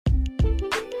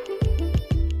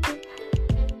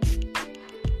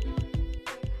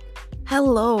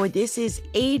Hello, this is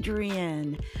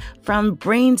Adrian from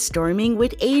Brainstorming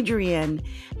with Adrian.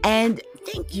 And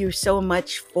thank you so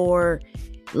much for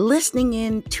listening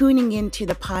in, tuning into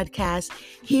the podcast.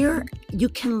 Here you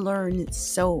can learn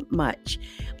so much.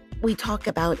 We talk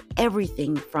about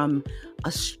everything from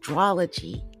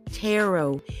astrology,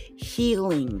 tarot,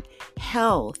 healing,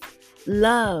 health,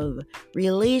 love,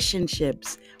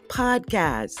 relationships,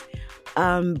 podcasts,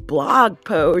 blog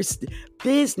posts,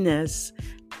 business,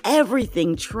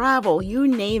 everything, travel, you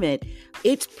name it.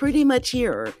 It's pretty much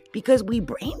here because we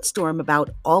brainstorm about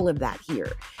all of that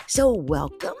here. So,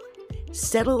 welcome,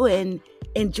 settle in,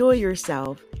 enjoy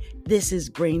yourself. This is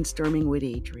Brainstorming with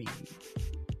Adrian.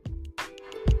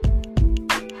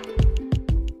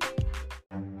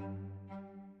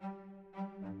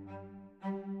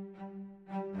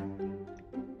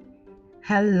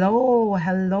 Hello,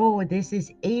 this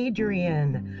is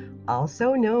Adrian,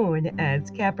 also known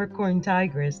as Capricorn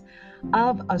Tigress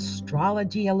of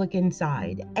Astrology A Look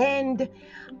Inside. And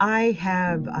I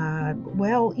have,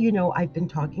 I've been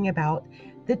talking about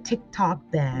the TikTok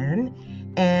ban,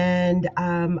 and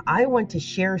I want to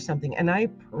share something, and I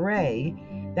pray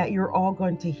that you're all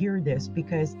going to hear this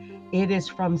because it is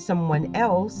from someone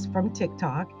else from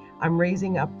TikTok. I'm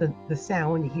raising up the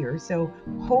sound here, so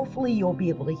hopefully you'll be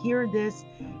able to hear this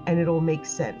and it'll make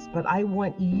sense. But I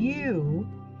want you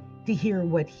to hear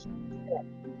what he said.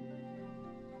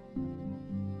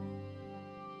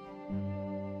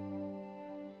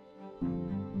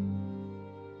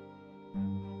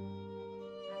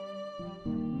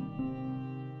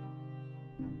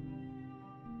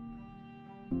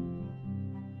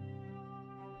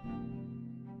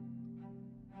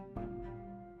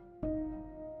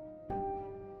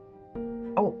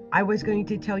 Oh, I was going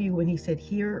to tell you when he said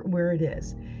here where it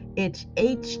is. It's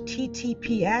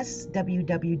https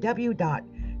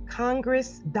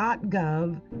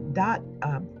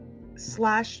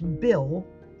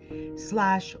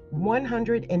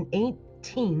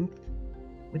www.congress.gov/bill/118th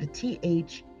with a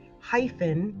th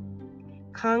hyphen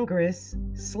Congress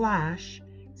slash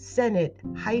Senate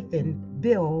hyphen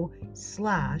bill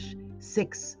slash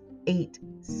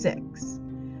 686.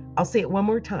 I'll say it one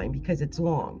more time because it's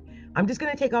long. I'm just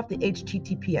going to take off the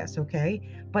HTTPS, okay?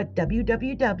 But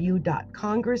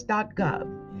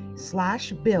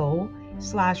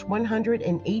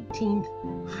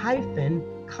www.congress.gov/bill/118th hyphen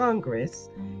Congress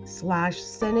slash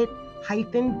Senate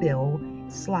hyphen bill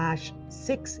slash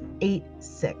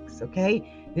 686, okay?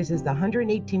 This is the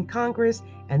 118th Congress,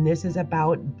 and this is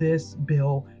about this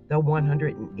bill, the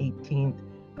 118th,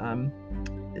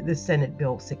 the Senate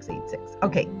Bill 686.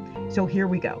 Okay, so here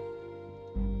we go.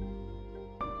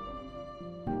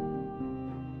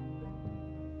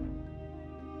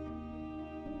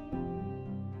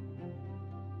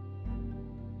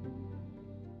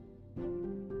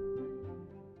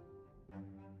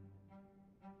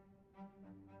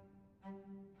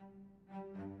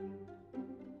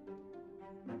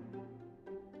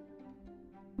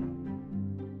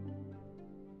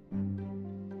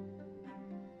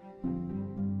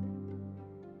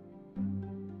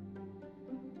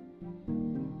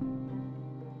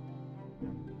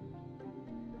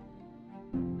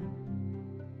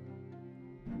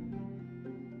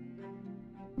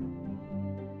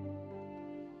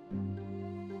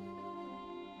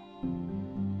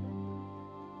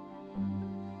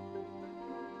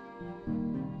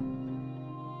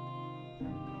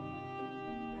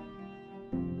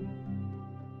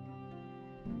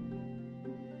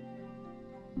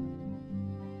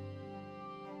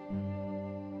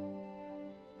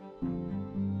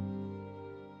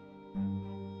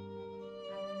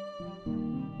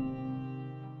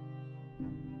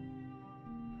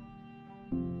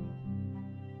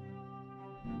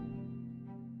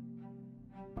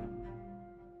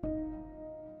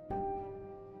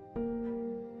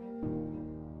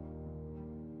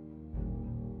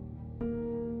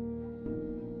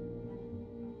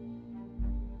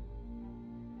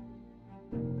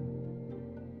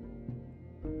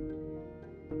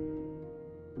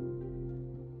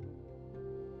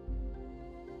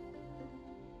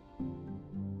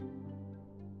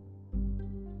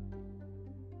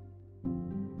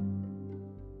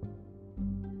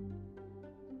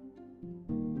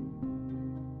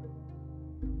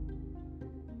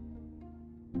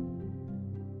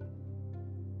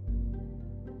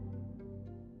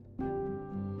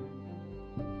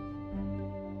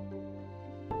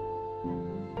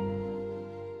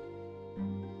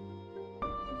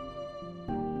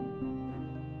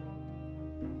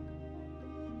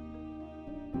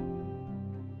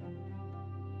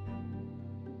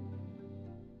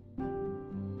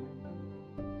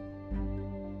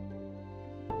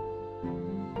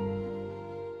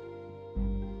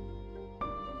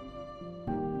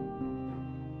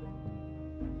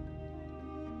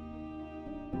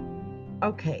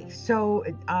 Okay, so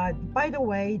by the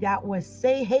way, that was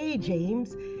Say Hey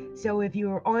James. So if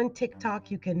you're on TikTok,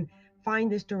 you can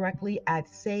find this directly at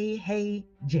Say Hey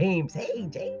James. Hey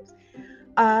James.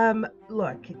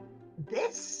 Look,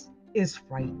 this is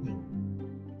frightening.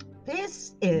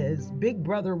 This is Big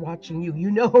Brother watching you.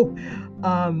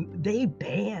 They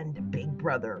banned Big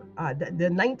Brother.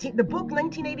 The book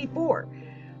 1984.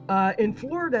 In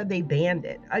Florida, they banned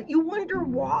it. You wonder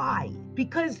why?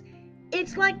 Because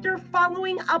it's like they're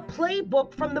following a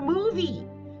playbook from the movie.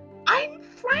 I'm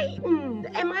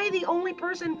frightened. Am I the only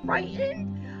person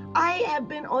frightened? I have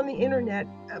been on the internet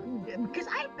because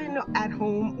I've been at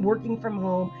home working from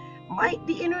home.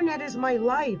 The internet is my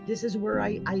life. This is where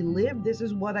I live. This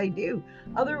is what I do.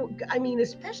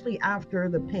 Especially after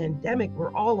the pandemic,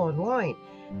 we're all online.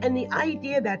 And the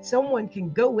idea that someone can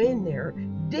go in there,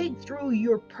 dig through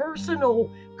your personal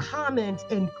comments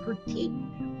and critique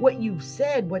what you've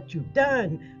said, what you've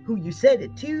done, who you said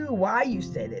it to, why you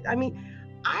said it. I'm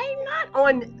not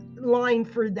online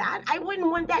for that. I wouldn't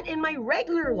want that in my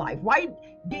regular life. Why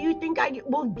do you think I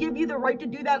will give you the right to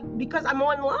do that because I'm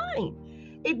online?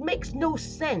 It makes no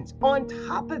sense. On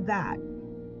top of that,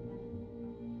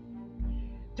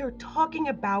 they're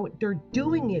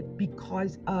doing it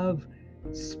because of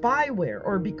spyware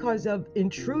or because of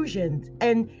intrusions.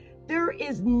 And there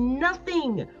is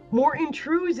nothing more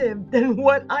intrusive than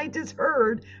what I just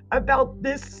heard about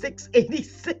this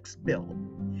 686 bill.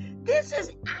 This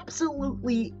is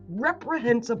absolutely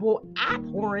reprehensible,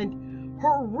 abhorrent,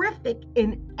 horrific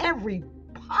in every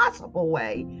possible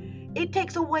way. It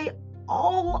takes away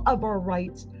all of our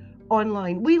rights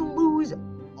online. We lose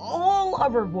all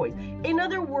of our voice. In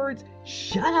other words,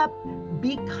 shut up,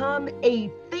 become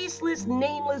a faceless,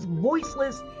 nameless,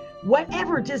 voiceless,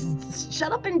 whatever. Just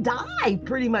shut up and die,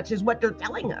 pretty much, is what they're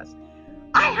telling us.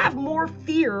 I have more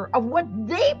fear of what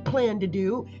they plan to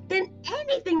do than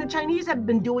anything the Chinese have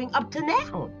been doing up to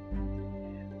now.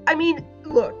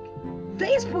 Look,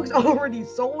 Facebook's already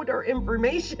sold our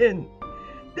information.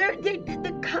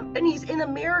 The companies in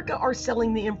America are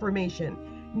selling the information.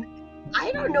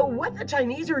 I don't know what the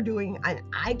Chinese are doing.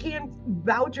 I can't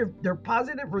vouch if they're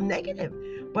positive or negative,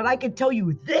 but I can tell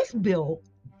you this bill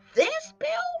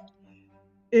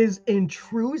is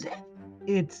intrusive,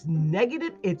 it's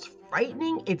negative, it's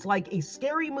frightening, it's like a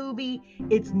scary movie.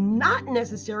 It's not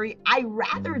necessary. I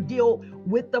rather deal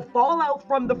with the fallout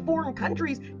from the foreign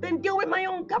countries than deal with my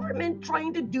own government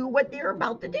trying to do what they're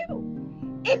about to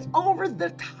do. It's over the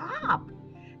top.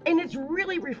 And it's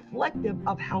really reflective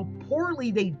of how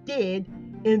poorly they did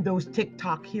in those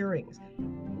TikTok hearings.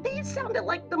 They sounded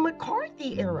like the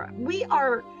McCarthy era.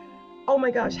 Oh my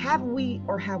gosh, have we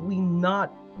or have we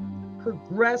not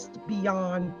progressed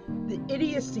beyond the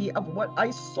idiocy of what I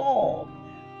saw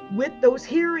with those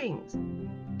hearings?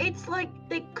 It's like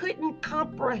they couldn't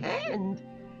comprehend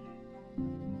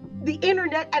the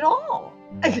internet at all.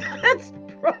 That's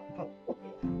probably.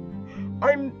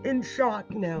 I'm in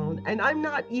shock now, and I'm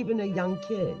not even a young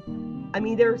kid.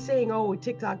 They're saying, oh,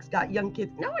 TikTok's got young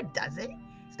kids. No, it doesn't.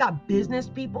 It's got business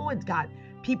people, it's got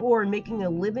people who are making a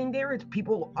living there, it's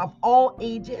people of all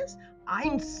ages.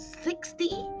 I'm 60.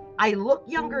 I look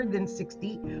younger than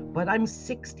 60, but I'm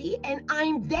 60 and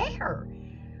I'm there.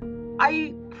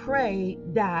 I pray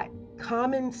that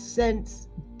common sense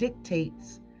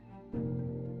dictates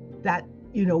that,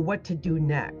 what to do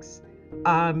next.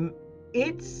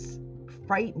 It's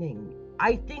frightening.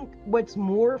 I think what's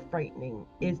more frightening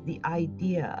is the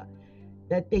idea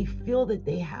that they feel that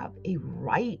they have a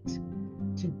right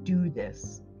to do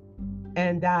this,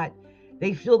 and that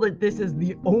they feel that this is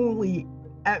the only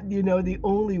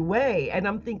way. And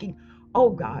I'm thinking, oh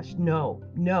gosh, no,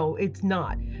 no, it's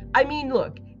not.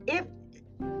 Look, if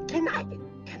can I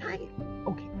can I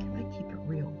okay, can I keep it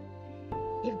real?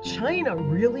 If China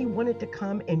really wanted to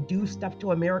come and do stuff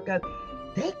to America,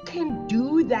 they can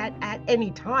do that at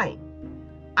any time.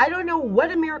 I don't know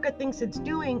what America thinks it's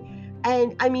doing.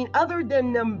 And other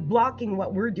than them blocking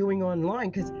what we're doing online,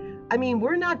 because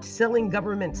we're not selling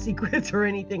government secrets or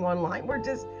anything online. We're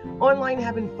just online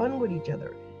having fun with each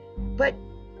other. But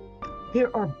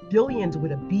there are billions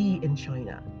with a B in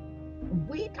China.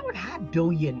 We don't have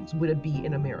billions with a B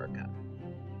in America.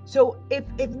 So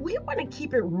if we want to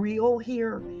keep it real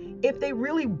here, if they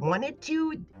really wanted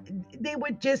to, they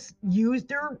would just use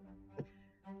their,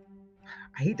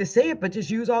 I hate to say it, but just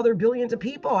use all their billions of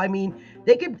people.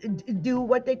 They could do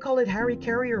what they call it, Harry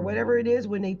Carry or whatever it is,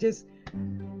 when they just,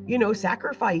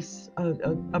 sacrifice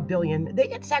a billion. They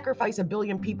could sacrifice a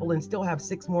billion people and still have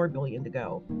 6 more billion to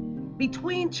go.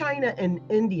 Between China and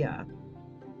India,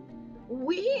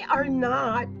 we are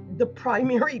not the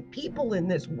primary people in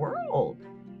this world.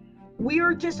 We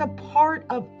are just a part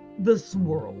of this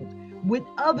world with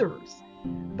others.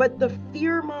 But the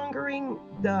fear mongering,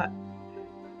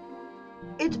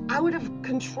 it's out of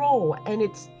control, and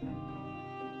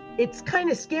it's kind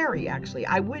of scary, actually.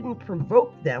 I wouldn't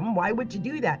provoke them. Why would you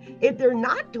do that? If they're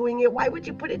not doing it, why would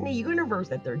you put it in the universe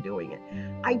that they're doing it?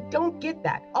 I don't get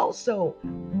that. Also,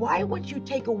 why would you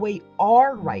take away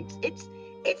our rights?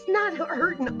 It's not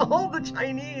hurting all the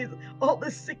Chinese, all the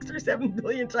 6 or 7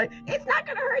 billion Chinese. It's not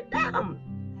going to hurt them.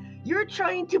 You're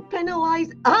trying to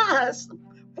penalize us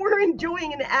for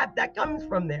enjoying an app that comes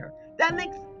from there. That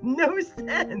makes no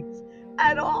sense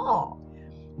at all.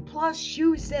 Plus,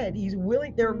 Shu said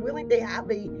they're willing to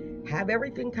have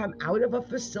everything come out of a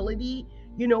facility,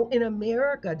 in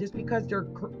America. Just because they're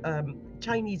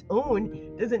Chinese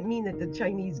owned doesn't mean that the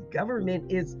Chinese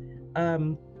government is,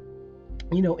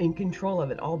 in control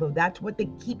of it. Although that's what they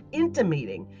keep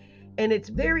intimating, and it's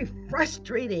very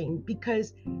frustrating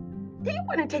because they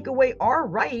want to take away our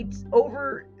rights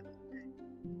over,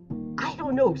 I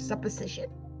don't know, supposition.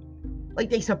 Like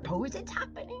they suppose it's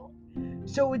happening.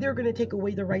 So they're going to take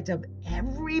away the rights of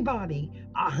everybody,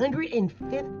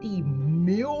 150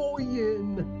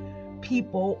 million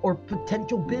people or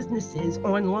potential businesses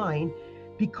online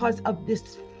because of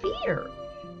this fear.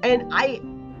 And I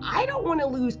don't want to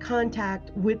lose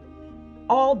contact with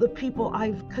all the people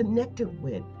I've connected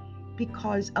with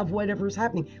because of whatever's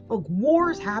happening. Look,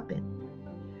 wars happen.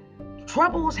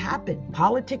 Troubles happen.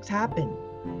 Politics happen.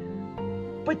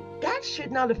 But that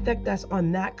should not affect us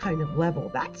on that kind of level.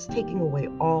 That's taking away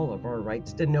all of our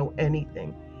rights to know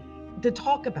anything, to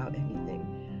talk about anything.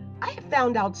 I have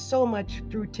found out so much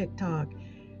through TikTok,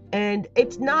 and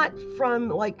it's not from,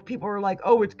 like, people are like,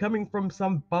 oh, it's coming from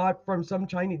some bot from some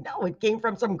Chinese. No, it came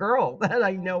from some girl that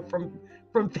I know from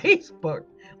Facebook.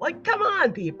 Like, come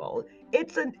on, people.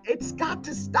 It's got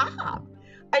to stop.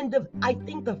 And I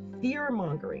think the fear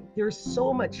mongering, there's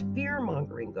so much fear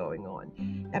mongering going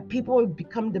on that people have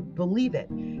become to believe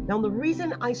it. Now, the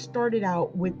reason I started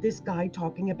out with this guy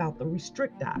talking about the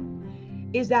Restrict Act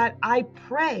is that I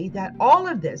pray that all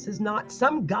of this is not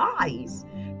some guise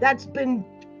that's been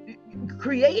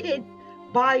created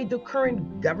by the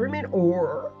current government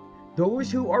or those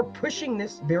who are pushing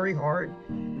this very hard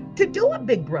to do a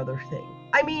Big Brother thing.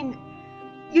 I mean,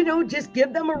 just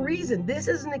give them a reason. This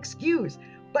is an excuse.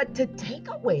 But to take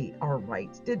away our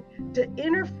rights, to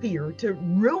interfere, to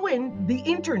ruin the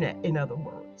internet, in other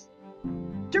words,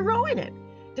 to ruin it,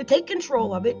 to take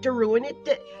control of it, to ruin it,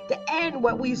 to end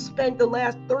what we've spent the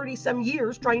last 30 some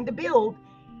years trying to build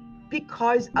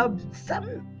because of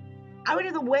some out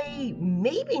of the way,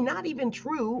 maybe not even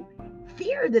true,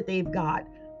 fear that they've got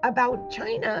about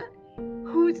China,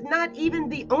 who's not even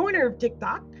the owner of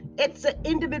TikTok. It's an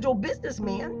individual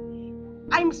businessman.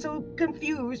 I'm so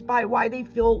confused by why they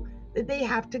feel that they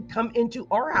have to come into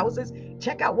our houses,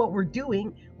 check out what we're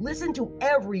doing, listen to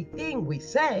everything we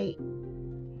say,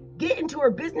 get into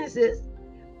our businesses.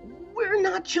 We're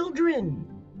not children.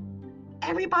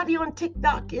 Everybody on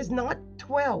TikTok is not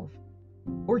 12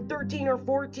 or 13 or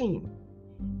 14.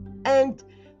 And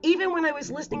even when I was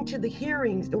listening to the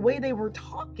hearings, the way they were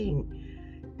talking,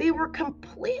 they were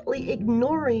completely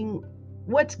ignoring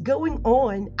what's going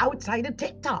on outside of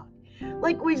TikTok.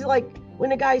 Like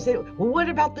when a guy said, well, what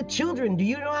about the children? Do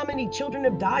you know how many children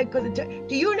have died because of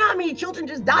do you know how many children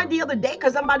just died the other day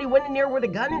because somebody went in there with a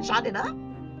gun and shot it up?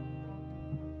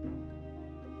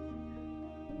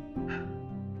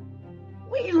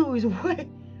 We lose way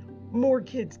more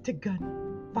kids to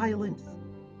gun violence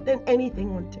than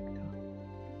anything on TikTok.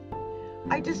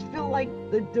 I just feel like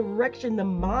the direction, the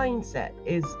mindset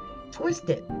is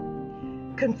twisted,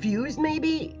 confused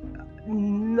maybe,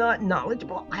 not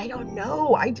knowledgeable. I don't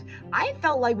know. I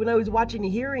felt like when I was watching the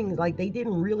hearings, like they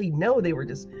didn't really know. They were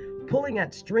just pulling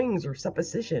at strings or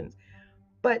suppositions.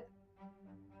 But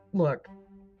look,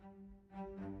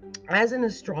 as an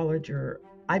astrologer,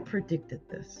 I predicted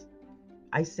this.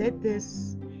 I said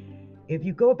this. If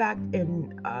you go back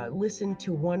and listen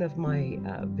to one of my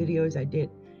videos I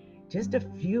did just a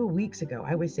few weeks ago,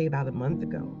 I would say about a month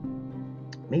ago,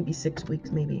 maybe 6 weeks,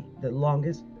 maybe the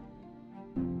longest,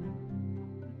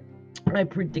 I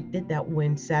predicted that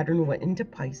when Saturn went into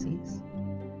Pisces,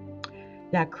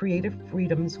 that creative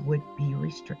freedoms would be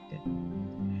restricted.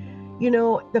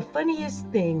 The funniest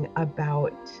thing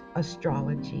about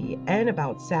astrology and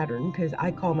about Saturn, because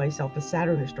I call myself a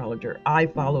Saturn astrologer, I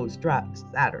follow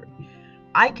Saturn.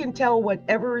 I can tell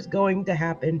whatever is going to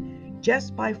happen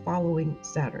just by following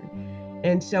Saturn.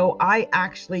 And so I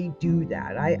actually do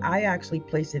that. I actually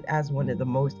place it as one of the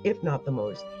most, if not the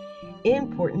most,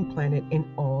 important planet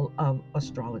in all of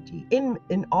astrology,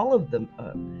 in all of the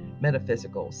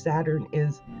metaphysical. Saturn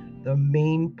is the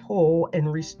main pole and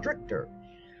restrictor.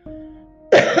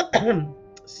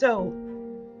 So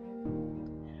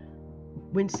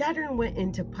when Saturn went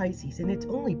into Pisces, and it's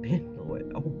only been what,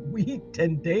 a week,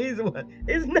 10 days,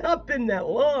 it's not been that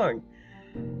long.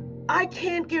 I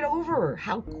can't get over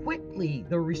how quickly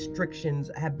the restrictions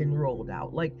have been rolled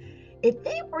out. Like, if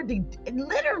they were to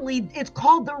literally, it's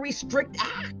called the Restrict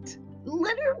Act.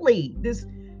 Literally,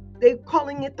 they're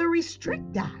calling it the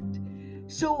Restrict Act.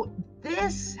 So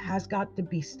this has got to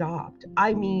be stopped.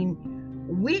 I mean,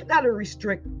 we've got to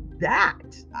restrict that.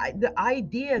 The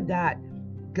idea that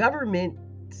government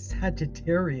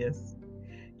Sagittarius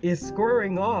is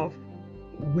squaring off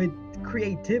with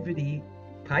creativity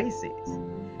Pisces.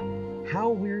 How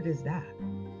weird is that?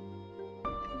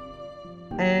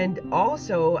 And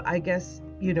also, I guess,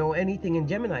 anything in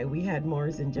Gemini, we had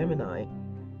Mars in Gemini,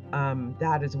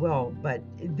 that as well. But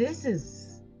this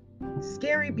is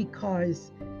scary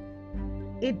because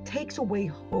it takes away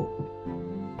hope.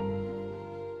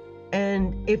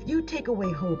 And if you take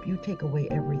away hope, you take away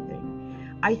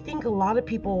everything. I think a lot of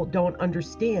people don't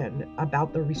understand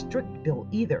about the restrict bill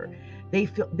either.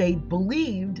 They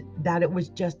believed that it was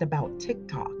just about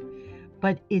TikTok,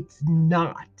 but it's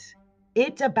not.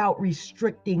 It's about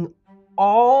restricting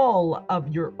all of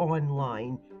your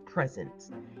online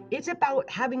presence. It's about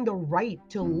having the right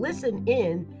to listen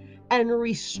in and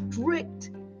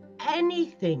restrict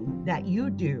anything that you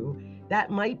do that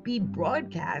might be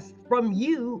broadcast from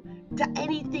you to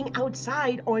anything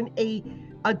outside on a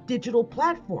digital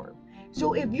platform.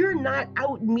 So if you're not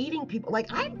out meeting people, like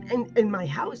I'm in my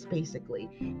house, basically,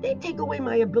 they take away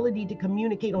my ability to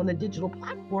communicate on a digital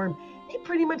platform. They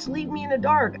pretty much leave me in the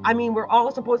dark. I mean, we're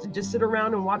all supposed to just sit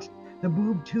around and watch the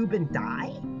boob tube and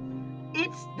die.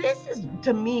 This is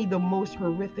to me the most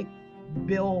horrific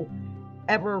bill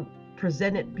ever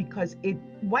presented because it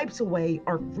wipes away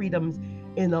our freedoms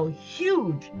in a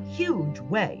huge, huge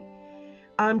way.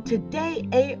 Today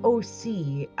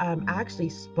AOC actually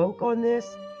spoke on this.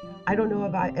 I don't know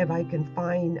if I can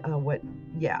find what.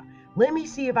 Yeah, let me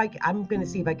see if I'm going to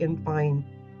see if I can find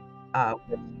what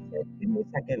she said. Give me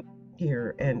a second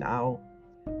here, and I'll.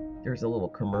 There's a little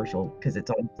commercial because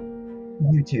it's on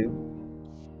YouTube.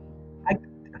 I,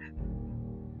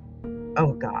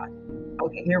 oh God.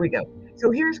 Okay, here we go. So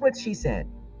here's what she said.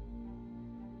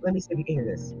 Let me see if you can hear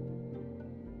this.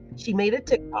 She made a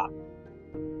TikTok.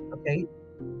 Okay.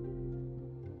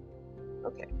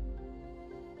 Okay.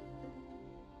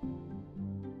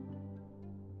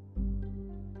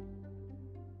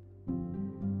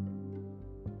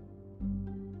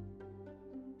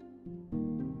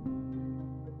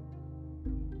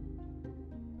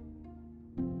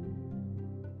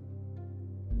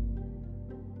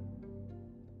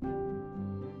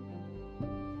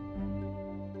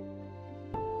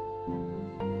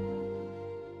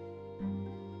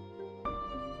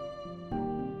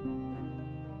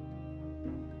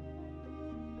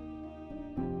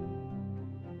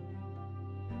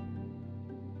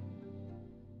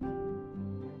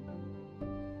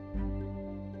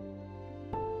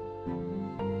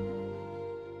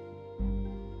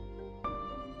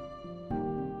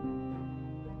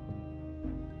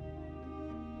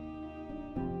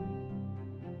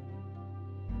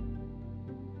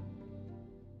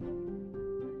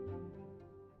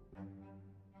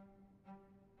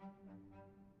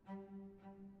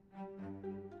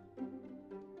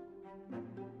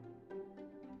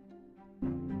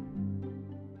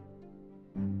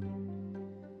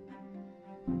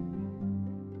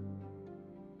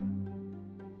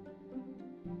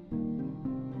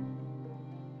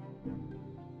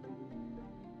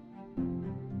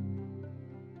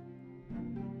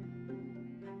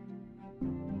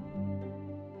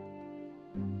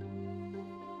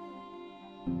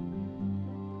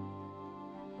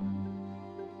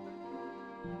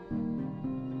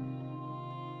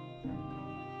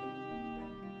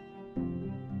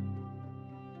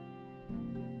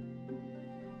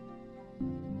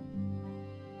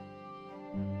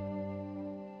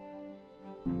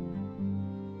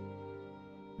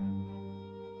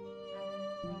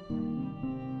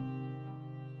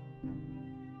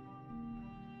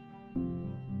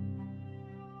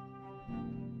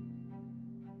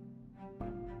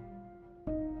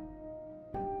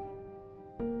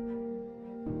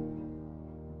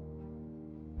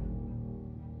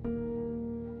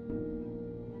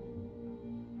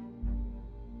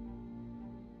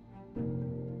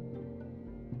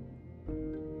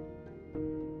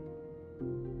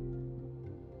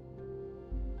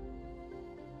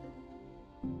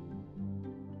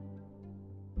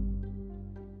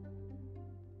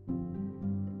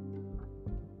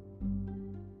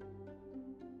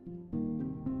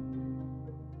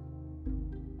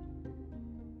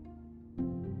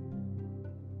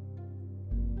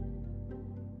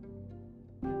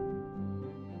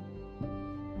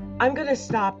 I'm going to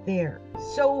stop there.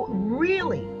 So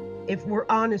really, if we're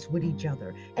honest with each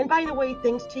other, and by the way,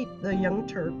 thanks to the Young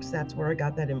Turks, that's where I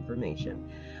got that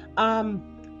information.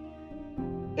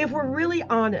 If we're really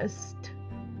honest,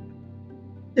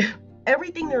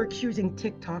 everything they're accusing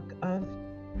TikTok of,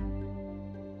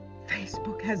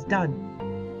 Facebook has done.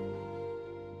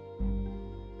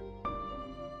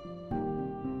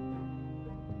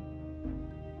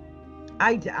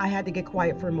 I had to get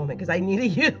quiet for a moment because I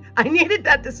needed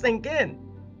that to sink in.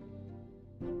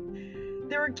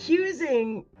 They're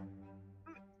accusing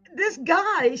this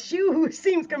guy, Shu, who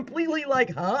seems completely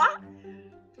like, huh?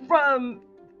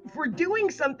 For doing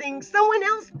something someone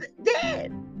else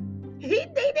did.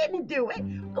 They didn't do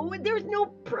it. There's no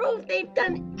proof they've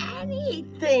done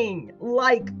anything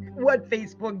like what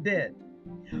Facebook did.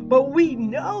 But we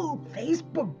know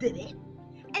Facebook did it,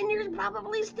 and you're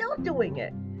probably still doing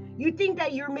it. You think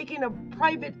that you're making a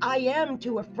private IM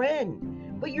to a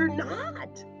friend, but you're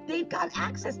not. They've got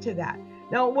access to that.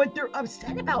 Now, what they're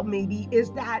upset about maybe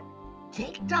is that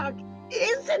TikTok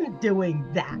isn't doing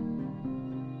that.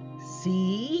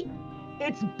 See?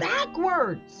 It's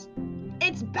backwards.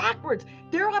 It's backwards.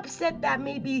 They're upset that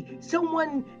maybe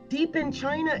someone deep in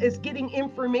China is getting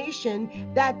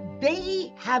information that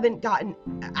they haven't gotten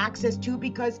access to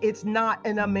because it's not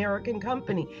an American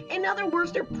company. In other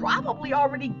words, they're probably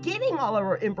already getting all of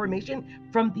our information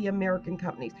from the American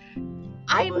companies.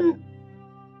 I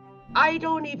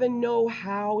don't even know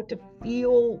how to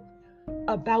feel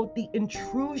about the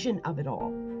intrusion of it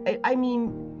all. I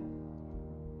mean,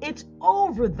 it's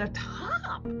over the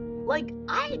top. Like,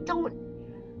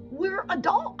 we're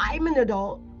adult. I'm an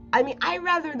adult. I mean, I'd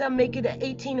rather them make it an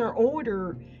 18 or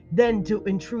older than to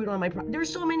intrude on my property.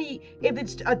 There's so many, if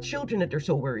it's children that they're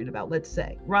so worried about, let's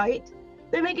say, right?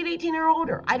 They make it 18 or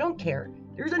older. I don't care.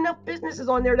 There's enough businesses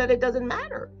on there that it doesn't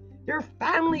matter. There are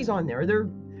families on there. There are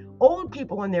old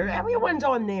people on there. Everyone's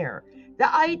on there.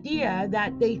 The idea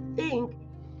that they think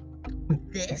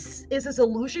this is a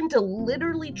solution to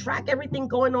literally track everything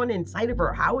going on inside of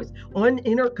our house,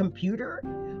 in our computer,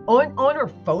 on our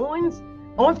phones,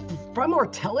 from our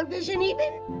television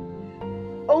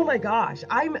even. Oh my gosh,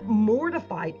 I'm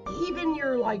mortified. Even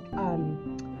your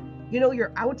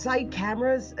your outside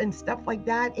cameras and stuff like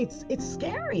that, it's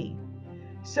scary.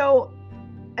 So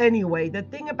anyway, the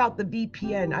thing about the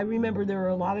VPN, I remember there were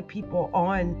a lot of people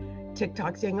on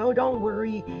TikTok saying, oh, don't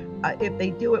worry, if they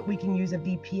do it, we can use a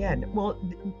VPN. Well,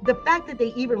 the fact that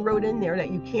they even wrote in there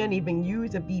that you can't even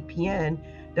use a VPN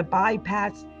to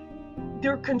bypass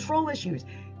their control issues.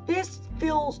 This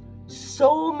feels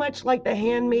so much like The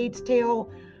Handmaid's Tale.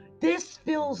 This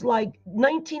feels like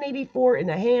 1984 and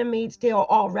The Handmaid's Tale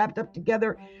all wrapped up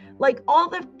together. Like all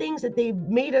the things that they've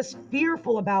made us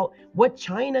fearful about, what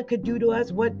China could do to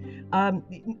us, what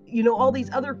all these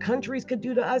other countries could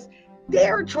do to us,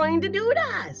 they're trying to do to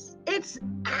us. It's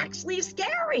actually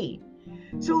scary.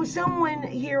 So someone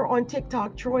here on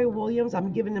TikTok, Troy Williams,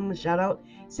 I'm giving them a shout out,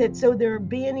 said, so they're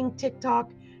banning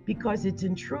TikTok because it's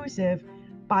intrusive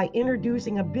by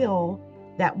introducing a bill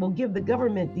that will give the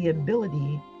government the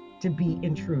ability to be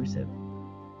intrusive.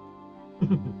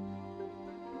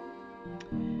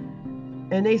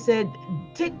 And they said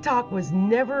TikTok was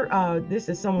never, this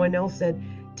is someone else said,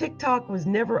 TikTok was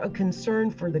never a concern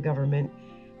for the government.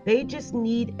 They just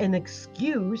need an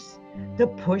excuse to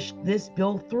push this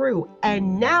bill through.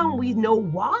 And now we know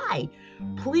why.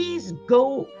 Please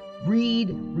go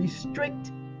read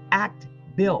Restrict Act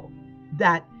Bill,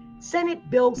 that Senate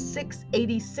Bill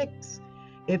 686.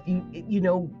 If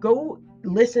you go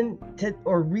listen to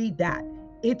or read that.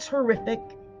 It's horrific.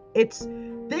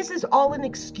 This is all an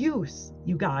excuse,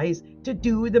 you guys, to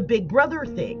do the Big Brother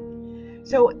thing.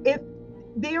 So if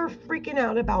they're freaking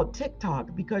out about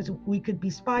TikTok because we could be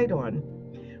spied on,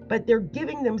 but they're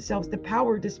giving themselves the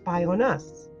power to spy on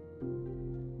us.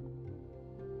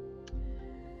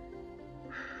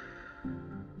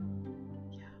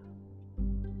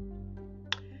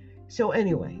 So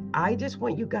anyway, I just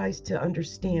want you guys to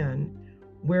understand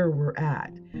where we're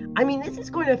at. I mean, this is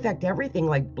going to affect everything,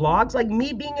 like blogs, like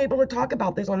me being able to talk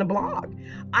about this on a blog.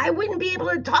 I wouldn't be able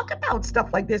to talk about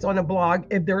stuff like this on a blog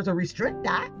if there's a Restrict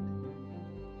Act.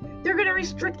 They're going to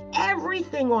restrict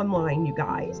everything online, you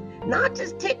guys, not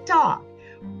just TikTok.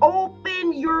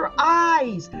 Open your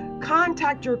eyes.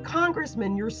 Contact your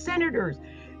congressmen, your senators.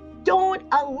 Don't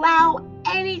allow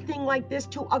anything like this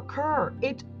to occur.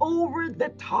 It's over the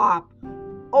top.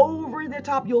 Over the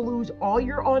top. You'll lose all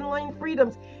your online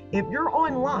freedoms. If you're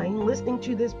online listening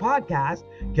to this podcast,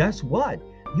 guess what?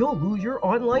 you'll lose your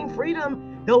online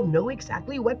freedom. They'll know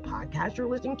exactly what podcast you're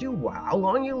listening to, how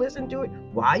long you listen to it,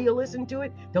 why you listen to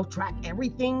it. They'll track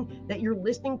everything that you're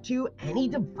listening to, any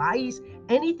device,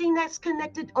 anything that's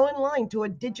connected online to a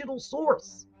digital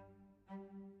source.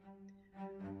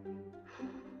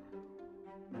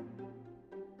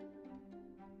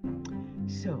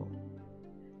 So,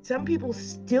 some people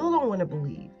still don't want to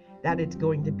believe that it's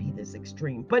going to be this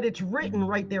extreme, but it's written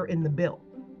right there in the bill.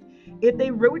 If they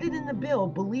wrote it in the bill,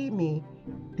 believe me,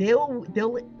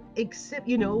 they'll accept,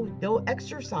 they'll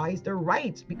exercise their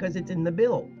rights because it's in the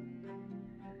bill.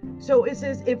 So it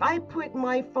says, if I put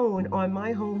my phone on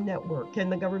my home network, can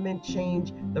the government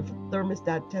change the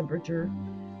thermostat temperature?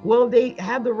 Well, they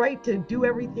have the right to do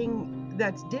everything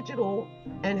that's digital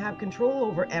and have control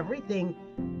over everything,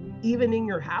 even in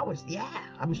your house. Yeah,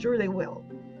 I'm sure they will.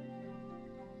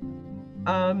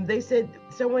 They said,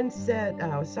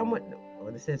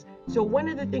 this says, so one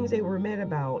of the things they were mad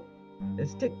about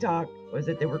this TikTok was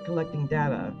that they were collecting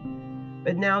data,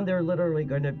 but now they're literally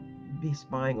going to be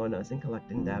spying on us and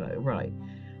collecting data. Right.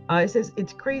 It says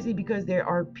it's crazy because there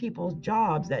are people's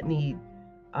jobs that need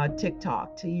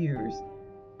TikTok to use.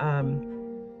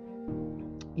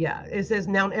 Yeah, it says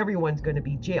now everyone's going to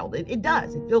be jailed. It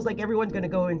does. It feels like everyone's going to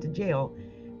go into jail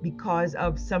because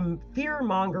of some fear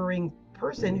mongering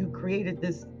person who created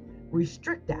this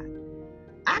Restrict Act.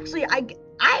 Actually,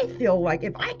 I feel like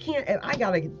if I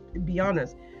gotta be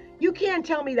honest, you can't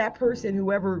tell me that person,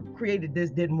 whoever created this,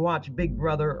 didn't watch Big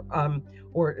Brother,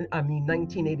 or I mean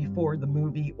 1984, the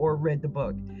movie, or read the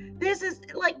book. This is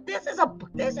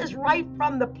right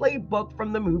from the playbook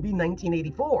from the movie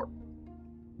 1984.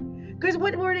 Because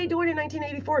what were they doing in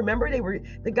 1984? Remember,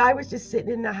 the guy was just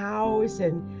sitting in the house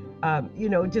and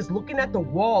just looking at the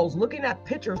walls, looking at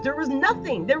pictures. There was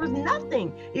nothing. There was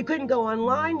nothing. You couldn't go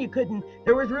online. You couldn't.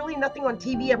 There was really nothing on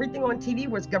TV. Everything on TV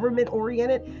was government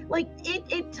oriented. Like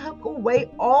it took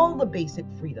away all the basic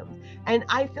freedoms. And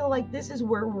I feel like this is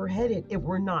where we're headed if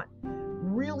we're not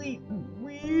really,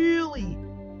 really,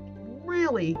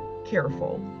 really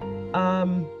careful.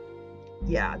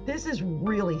 Yeah, this is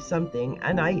really something,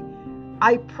 and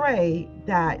I pray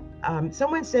that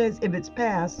someone says if it's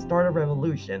passed, start a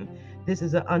revolution. This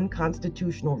is an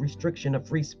unconstitutional restriction of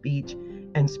free speech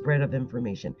and spread of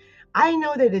information. I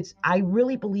know that I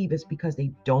really believe it's because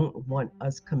they don't want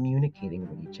us communicating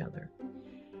with each other.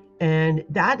 And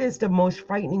that is the most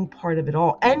frightening part of it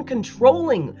all, and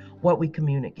controlling what we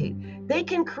communicate. They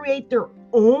can create their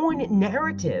own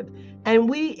narrative, and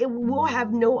will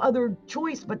have no other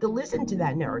choice but to listen to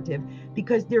that narrative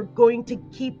because they're going to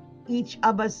keep each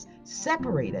of us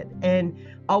separated and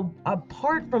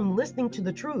apart from listening to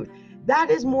the truth. That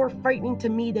is more frightening to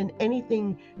me than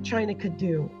anything China could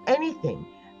do. Anything.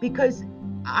 Because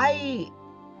the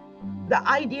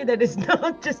idea that it's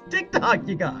not just TikTok,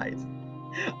 you guys.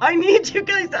 I need you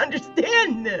guys to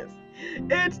understand this.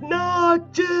 It's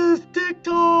not just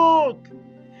TikTok.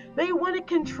 They want to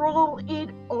control it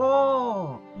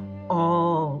all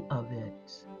of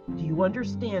it. Do you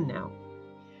understand now?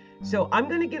 So I'm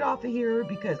going to get off of here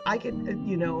because I can,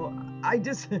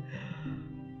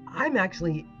 I'm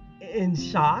actually in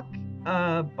shock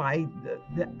by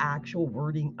the actual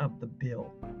wording of the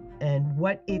bill and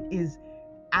what it is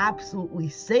absolutely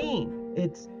saying.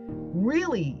 It's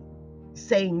really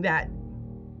saying that.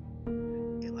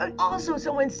 Also,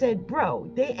 someone said, bro,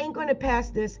 they ain't going to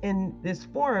pass this in this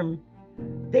form.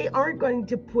 They aren't going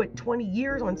to put 20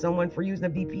 years on someone for using a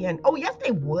VPN. Oh, yes,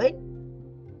 they would.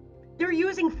 They're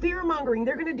using fear mongering.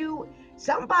 They're going to do,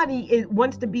 somebody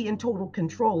wants to be in total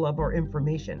control of our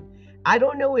information. I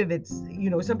don't know if it's,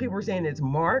 some people are saying it's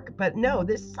Mark, but no,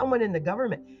 this is someone in the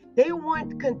government. They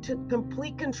want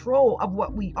complete control of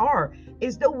what we are,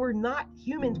 as though we're not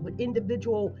humans with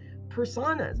individual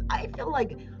personas. I feel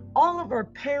like all of our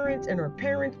parents and our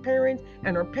parents' parents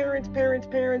and our parents' parents'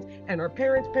 parents and our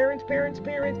parents' parents' parents'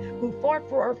 parents who fought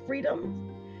for our freedoms,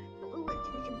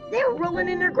 they're rolling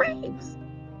in their graves.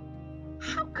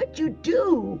 How could you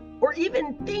do or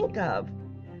even think of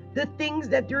the things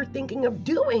that you're thinking of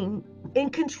doing in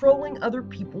controlling other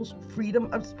people's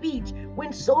freedom of speech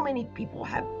when so many people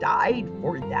have died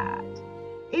for that?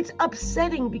 It's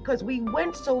upsetting because we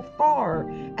went so far,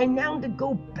 and now to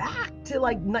go back to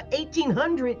like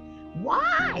 1800,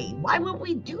 why? Why would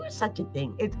we do such a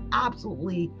thing? It's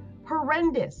absolutely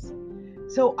horrendous.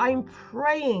 So I'm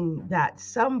praying that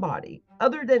somebody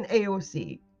other than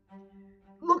AOC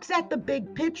looks at the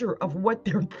big picture of what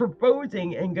they're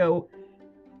proposing and go,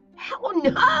 hell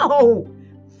no,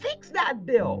 fix that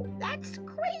bill. That's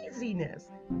craziness.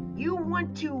 You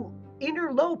want to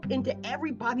interlope into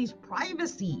everybody's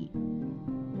privacy.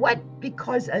 What?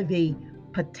 Because of a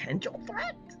potential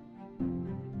threat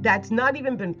that's not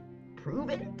even been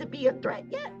proven to be a threat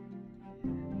yet.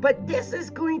 But this is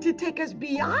going to take us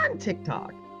beyond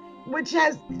TikTok, which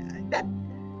has that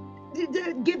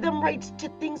to give them rights to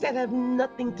things that have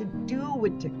nothing to do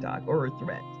with TikTok or a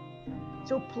threat.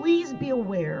 So please be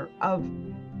aware of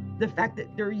the fact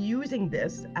that they're using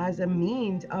this as a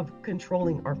means of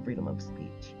controlling our freedom of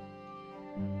speech.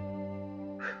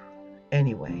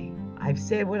 Anyway, I've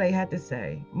said what I had to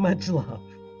say. Much love.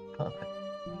 Bye.